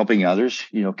helping others,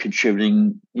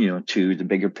 contributing, to the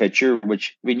bigger picture,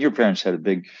 which, I mean, your parents had a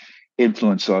big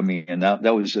influence on me. And that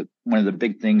was one of the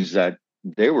big things that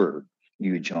they were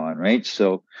huge on. Right.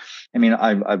 So, I mean,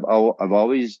 I've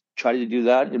always tried to do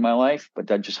that in my life, but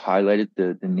that just highlighted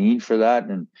the need for that.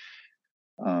 And,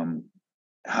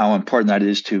 how important that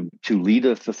is to lead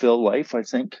a fulfilled life, I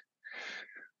think.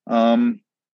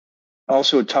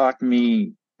 Also taught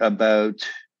me about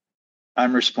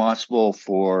I'm responsible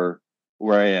for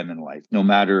where I am in life, no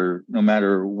matter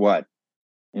what,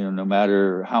 no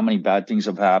matter how many bad things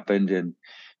have happened,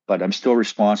 but I'm still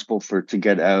responsible to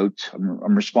get out.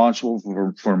 I'm responsible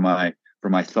for my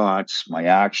thoughts, my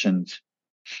actions,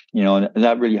 and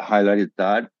that really highlighted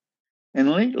that. And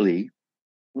lately,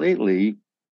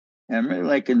 and I'm really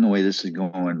liking the way this is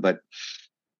going, but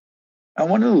I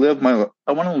want to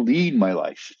lead my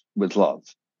life with love,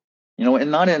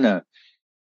 and not in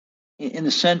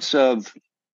the sense of,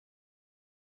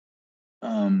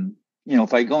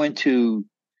 if I go into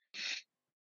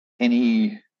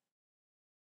any,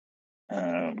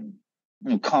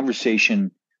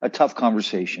 conversation, a tough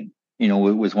conversation,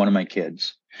 with one of my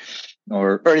kids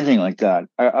or anything like that,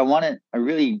 I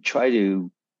really try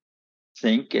to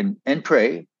think and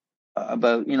pray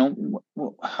about,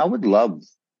 how would love,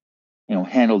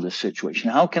 handle this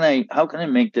situation? How can I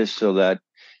make this so that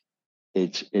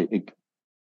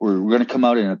we're going to come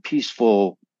out in a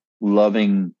peaceful,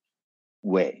 loving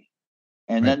way?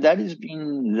 And right. that has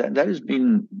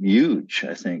been huge,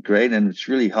 I think, right? And it's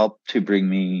really helped to bring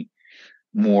me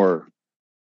more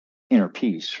inner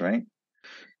peace, right?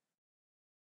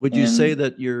 Would you say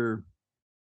that you're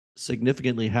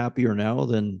significantly happier now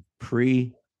than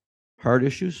pre-heart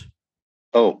issues?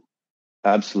 Oh,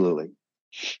 absolutely.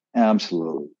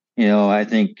 Absolutely. I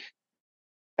think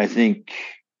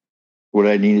what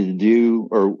I needed to do,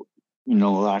 or, the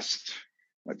last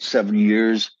 7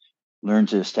 years, learn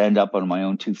to stand up on my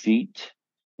own 2 feet,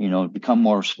 become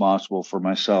more responsible for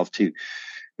myself, to,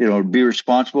 be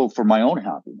responsible for my own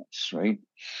happiness. Right.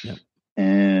 Yeah.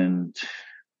 And,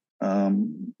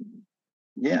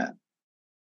 yeah.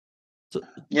 So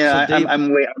Dave,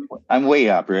 I'm way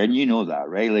happier, and that,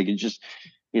 right? Like, it's just,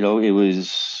 it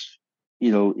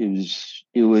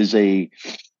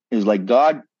was like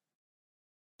God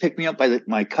picked me up by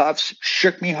my cuffs,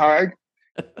 shook me hard,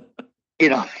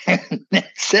 and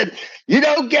said, "You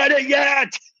don't get it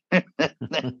yet,"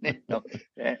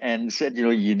 and said,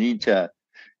 you need to,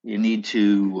 you need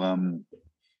to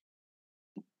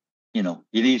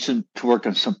work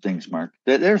on some things, Mark.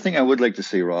 The other thing I would like to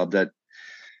say, Rob, that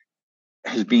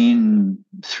has been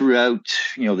throughout,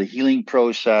 the healing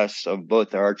process of both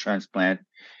the heart transplant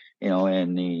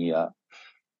and the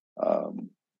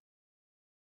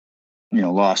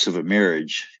loss of a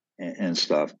marriage and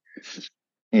stuff,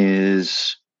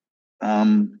 is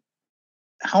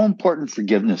how important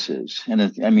forgiveness is. And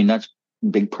that's a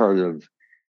big part of,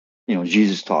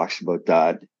 Jesus talks about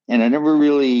that. And I never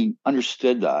really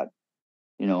understood that,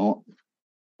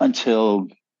 until,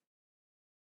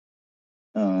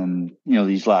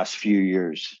 these last few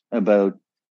years, about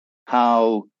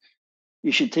how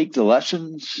you should take the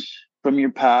lessons from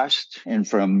your past and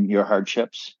from your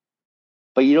hardships,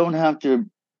 but you don't have to,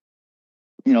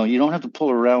 pull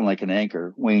it around like an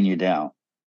anchor weighing you down.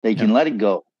 That you can let it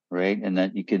go, right? And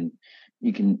that you can,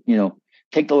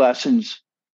 take the lessons,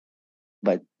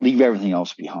 but leave everything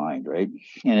else behind, right?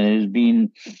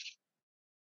 And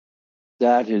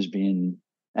that has been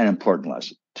an important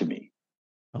lesson to me.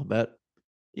 I'll bet.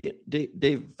 Yeah,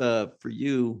 Dave, for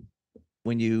you,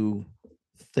 when you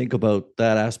think about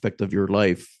that aspect of your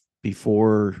life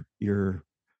before your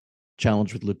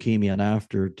challenge with leukemia and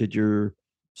after, did your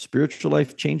spiritual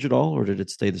life change at all, or did it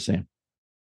stay the same?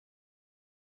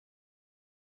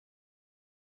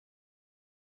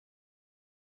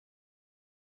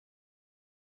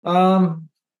 Yeah,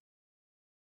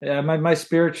 my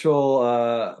spiritual,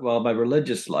 my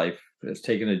religious life has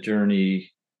taken a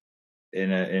journey I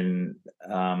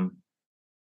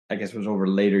guess it was over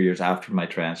later years after my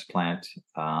transplant.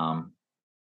 I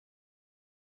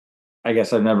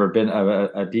guess I've never been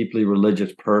a deeply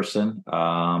religious person.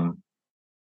 But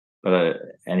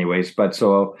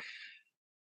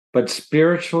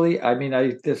spiritually, I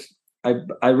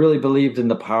really believed in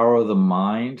the power of the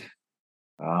mind,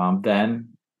 then.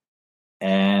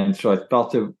 And so I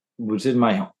felt it was in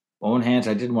my own hands.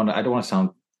 I don't want to sound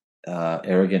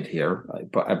arrogant here,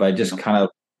 but I just kind of,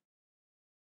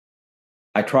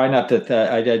 I try not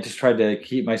to. I just tried to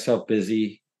keep myself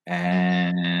busy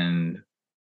and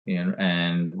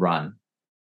run,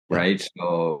 right?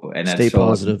 So stay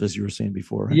positive, as you were saying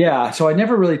before. Right? Yeah. So I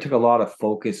never really took a lot of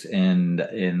focus in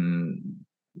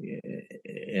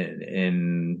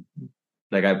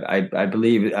like I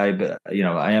believe I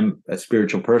am a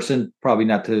spiritual person, probably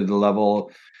not to the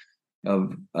level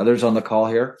of others on the call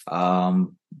here,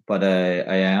 but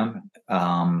I am.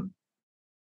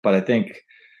 But I think.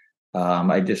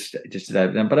 I just did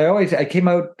that. But I came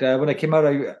out when I came out.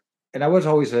 I was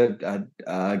always a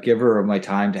giver of my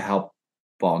time to help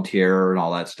volunteer and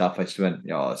all that stuff. I spent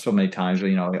so many times.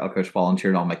 Of course,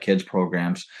 volunteered on my kids'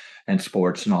 programs and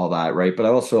sports and all that, right? But I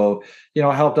also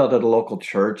helped out at a local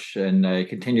church, and I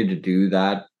continued to do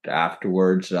that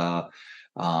afterwards to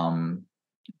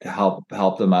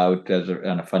help them out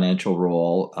in a financial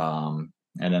role.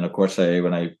 And then, of course,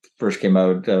 when I first came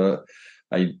out.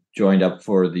 I joined up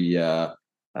for the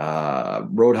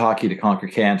Road Hockey to Conquer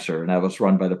Cancer, and that was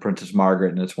run by the Princess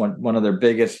Margaret, and it's one of their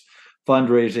biggest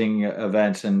fundraising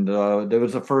events. And there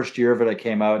was the first year of it. I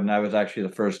came out, and I was actually the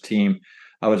first team.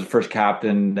 I was the first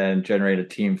captain and generated a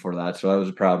team for that, so that was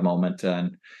a proud moment.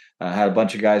 And I had a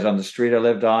bunch of guys on the street I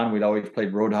lived on. We'd always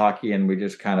played road hockey, and we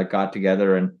just kind of got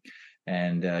together and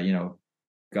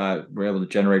were able to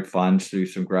generate funds through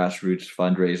some grassroots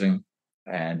fundraising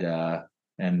and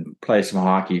play some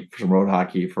road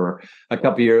hockey for a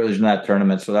couple of years in that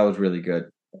tournament. So that was really good.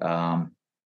 So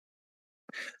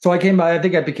I think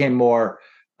I became more,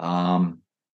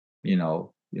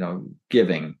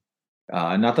 giving.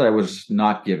 Not that I was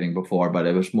not giving before, but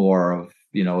it was more of,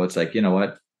 it's like,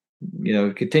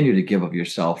 continue to give of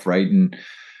yourself. Right. And,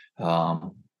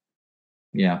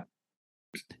 yeah.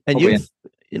 And you've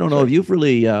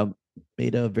really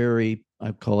made a very,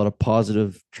 I call it a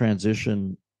positive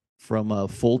transition from a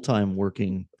full-time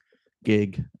working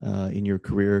gig in your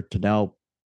career to now.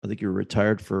 I think you're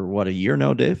retired for a year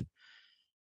now, Dave?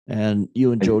 And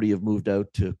you and Jody have moved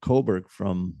out to Cobourg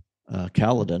from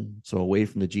Caledon, so away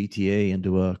from the GTA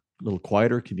into a little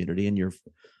quieter community, and you're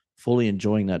fully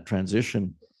enjoying that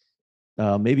transition.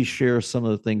 Maybe share some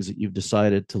of the things that you've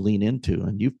decided to lean into,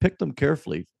 and you've picked them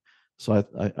carefully. So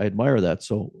I admire that.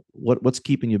 So what's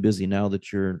keeping you busy now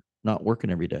that you're not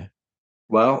working every day?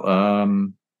 Well,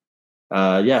 so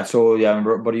I'm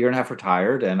about a year and a half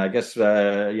retired, and I guess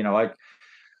I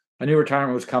knew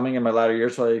retirement was coming in my latter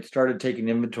years, so I started taking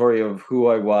inventory of who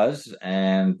I was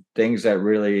and things that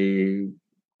really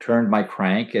turned my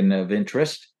crank and of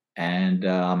interest. And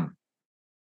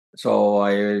so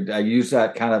I use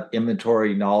that kind of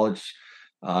inventory knowledge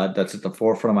that's at the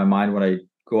forefront of my mind when I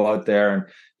go out there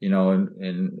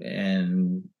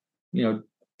and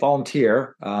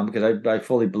volunteer because I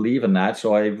fully believe in that.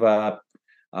 So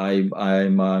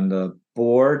I'm on the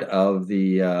board of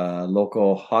the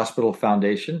local hospital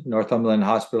foundation, Northumberland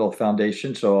Hospital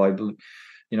Foundation. So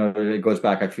it goes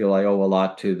back. I feel I owe a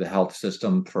lot to the health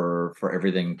system for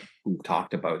everything we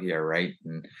talked about here, right?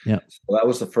 And Yeah. so that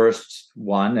was the first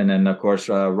one, and then of course,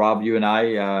 Rob, you and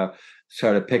I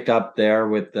sort of picked up there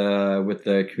with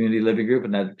the community living group,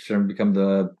 and that sort of become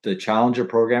the Challenger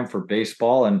program for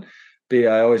baseball. And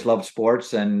I always loved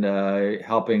sports and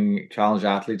helping challenge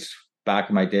athletes. Back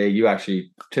in my day, you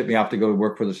actually tipped me off to go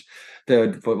work for the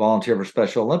volunteer for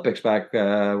Special Olympics back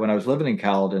when I was living in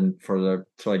Caledon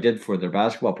so I did for their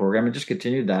basketball program, and just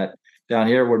continued that down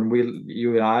here when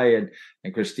you and I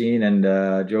and Christine and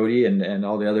Jody and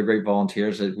all the other great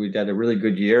volunteers, that we had a really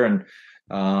good year. And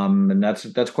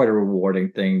that's quite a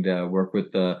rewarding thing to work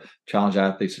with the challenge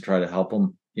athletes to try to help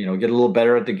them, get a little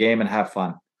better at the game and have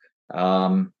fun.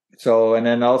 And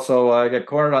then also I got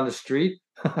cornered on the street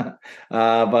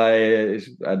by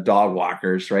dog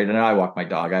walkers, right? And I walk my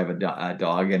dog. I have a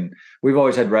dog, and we've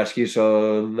always had rescue.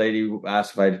 So a lady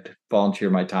asked if I'd volunteer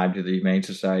my time to the Humane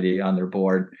Society on their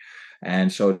board.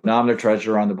 And so now I'm the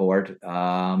treasurer on the board.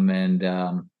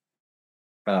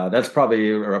 That's probably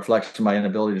a reflection to my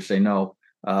inability to say no.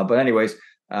 But anyways,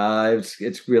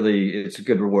 it's a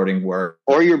good, rewarding work.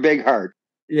 Or your big heart.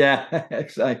 Yeah.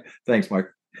 Thanks,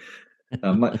 Mark.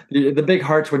 The big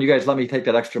heart's when you guys let me take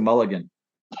that extra mulligan.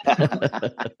 Well,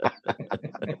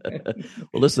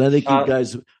 listen, I think you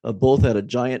guys both had a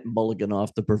giant mulligan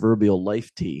off the proverbial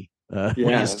life tee when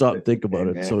you stop and think about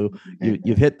it. So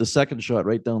you've hit the second shot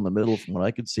right down the middle from what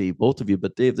I could see, both of you.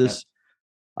 But Dave, this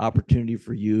opportunity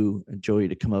for you and Joey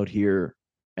to come out here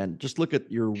and just look at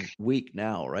your week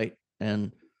now, right?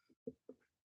 And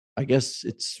I guess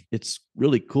it's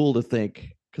really cool to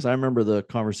think, because I remember the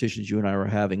conversations you and I were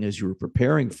having as you were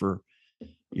preparing for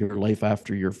your life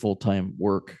after your full-time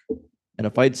work. And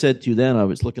if I'd said to you then, I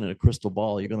was looking at a crystal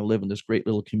ball, you're going to live in this great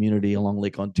little community along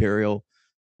Lake Ontario.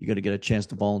 You're going to get a chance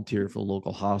to volunteer for the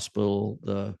local hospital,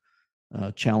 the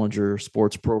Challenger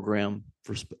sports program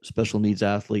for special needs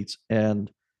athletes, and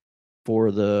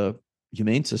for the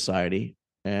Humane Society.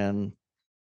 And,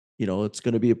 it's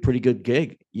going to be a pretty good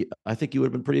gig. I think you would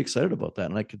have been pretty excited about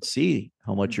that. And I could see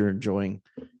how much you're enjoying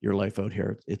your life out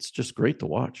here. It's just great to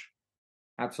watch.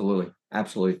 Absolutely.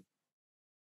 Absolutely.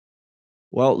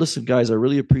 Well, listen, guys, I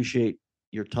really appreciate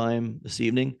your time this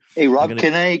evening. Hey, Rob,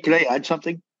 can I add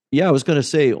something? Yeah, I was going to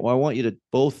say, I want you to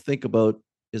both think about,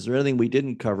 is there anything we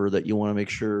didn't cover that you want to make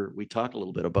sure we talk a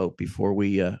little bit about before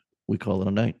we call it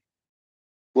a night?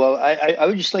 Well, I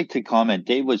would just like to comment.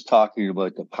 Dave was talking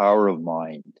about the power of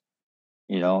mind,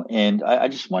 and I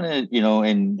just want to,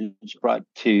 and it's brought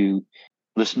to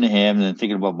listen to him and then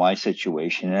thinking about my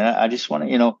situation. And I just want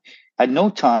to, at no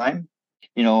time,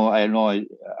 I know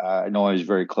I was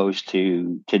very close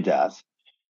to death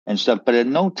and stuff, but at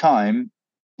no time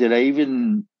did I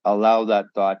even allow that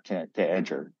thought to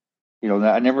enter.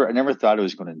 I never thought I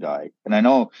was going to die. And I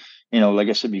know, like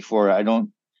I said before, I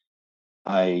think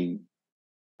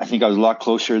I was a lot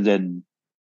closer than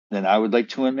I would like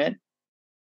to admit,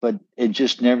 but I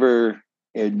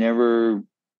never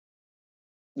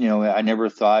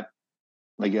thought,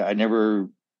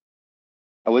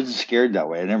 I wasn't scared that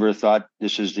way. I never thought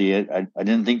this is the end. I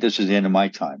didn't think this is the end of my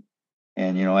time.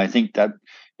 And, I think that,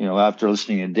 after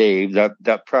listening to Dave,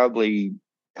 that probably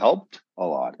helped a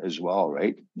lot as well,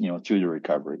 right? Through the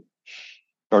recovery,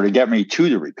 or to get me to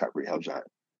the recovery. How's that?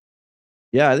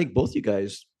 Yeah, I think both you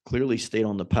guys clearly stayed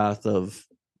on the path of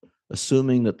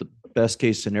assuming that the best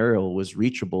case scenario was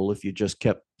reachable if you just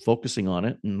kept focusing on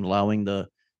it and allowing the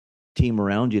team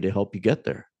around you to help you get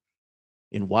there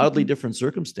in wildly different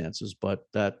circumstances. But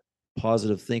that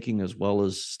positive thinking, as well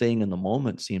as staying in the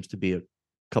moment, seems to be a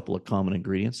couple of common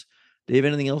ingredients. Dave,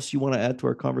 anything else you want to add to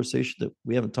our conversation that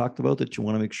we haven't talked about that you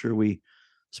want to make sure we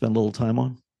spend a little time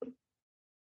on?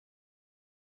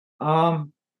 I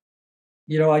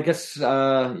guess,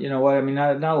 not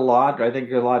a lot. I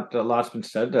think a lot's been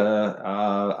said.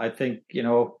 I think,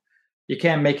 you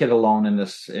can't make it alone in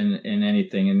this, in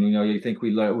anything. And, you think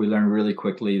we learn really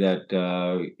quickly that,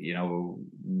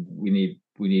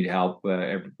 we need help,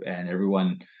 and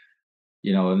everyone,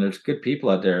 and there's good people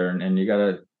out there, and you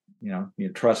gotta,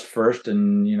 you trust first,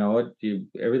 and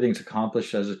everything's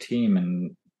accomplished as a team,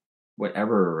 and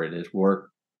whatever it is, work,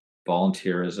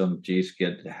 volunteerism,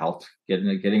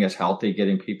 getting us healthy,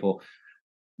 getting people,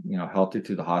 healthy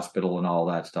through the hospital and all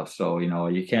that stuff. So,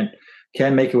 you can't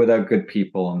make it without good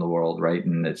people in the world, right?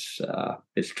 And it's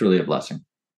truly a blessing.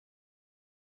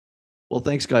 Well,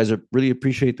 thanks, guys. I really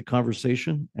appreciate the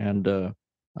conversation, and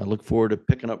I look forward to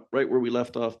picking up right where we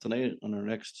left off tonight on our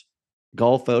next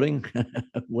golf outing,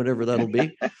 whatever that'll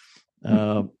be.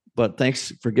 But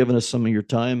thanks for giving us some of your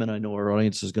time, and I know our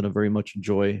audience is going to very much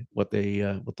enjoy what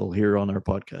they'll hear on our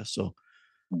podcast. So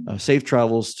safe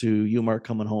travels to you, Mark,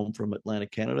 coming home from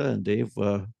Atlantic, Canada. And Dave,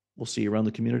 we'll see you around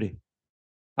the community.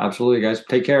 Absolutely, guys.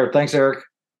 Take care. Thanks, Eric.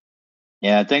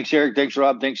 Yeah, thanks, Eric. Thanks,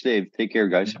 Rob. Thanks, Dave. Take care,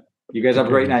 guys. You guys have a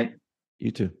great night.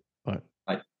 You too.